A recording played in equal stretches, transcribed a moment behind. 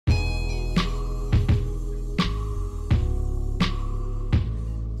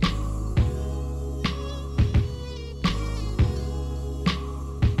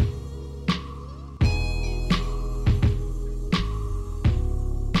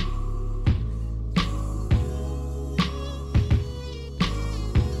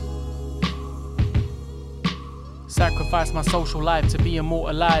Sacrifice my social life to be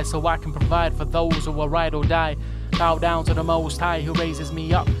immortalized so I can provide for those who will ride or die. Bow down to the Most High who raises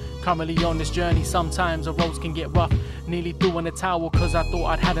me up. Currently on this journey, sometimes the roads can get rough. Nearly threw in the towel cause I thought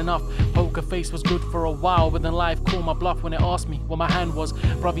I'd had enough. Poker face was good for a while, but then life called my bluff when it asked me what my hand was.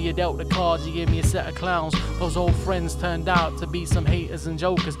 Brother, you dealt the cards, you gave me a set of clowns. Those old friends turned out to be some haters and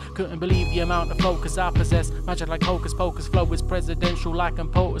jokers. Couldn't believe the amount of focus I possess. Magic like hocus pocus, flow is presidential like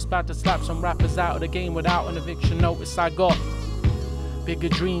I'm POTUS. About to slap some rappers out of the game without an eviction notice. I got bigger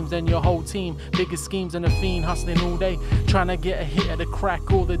dreams than your whole team, bigger schemes than a fiend hustling all day, trying to get a hit at the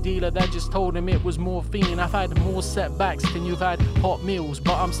crack or the dealer that just told him it was morphine. I've had more setbacks than you've had hot meals,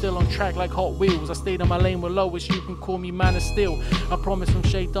 but I'm still on track like Hot Wheels. I stayed on my lane with Lois, you can call me man of steel. A promise from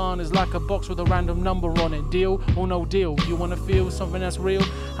Shaitan is like a box with a random number on it. Deal or no deal? You wanna feel something that's real?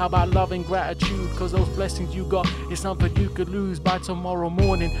 How about love and gratitude? Cause those blessings you got is something you could lose by tomorrow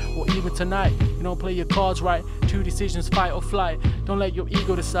morning or even tonight. You don't play your cards right, 2 decisions, fight or flight. Don't let your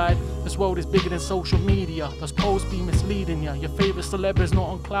ego decide. This world is bigger than social media. Those posts be misleading ya. Your favorite celeb is not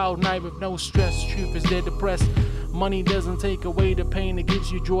on cloud nine with no stress. Truth is they're depressed. Money doesn't take away the pain, it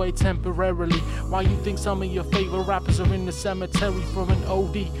gives you joy temporarily. Why you think some of your favorite rappers are in the cemetery from an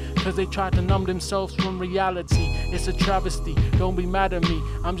OD? Cause they tried to numb themselves from reality. It's a travesty, don't be mad at me.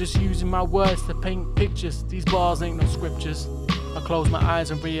 I'm just using my words to paint pictures. These bars ain't no scriptures. I close my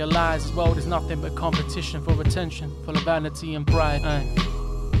eyes and realize this world is nothing but competition for attention, full of vanity and pride.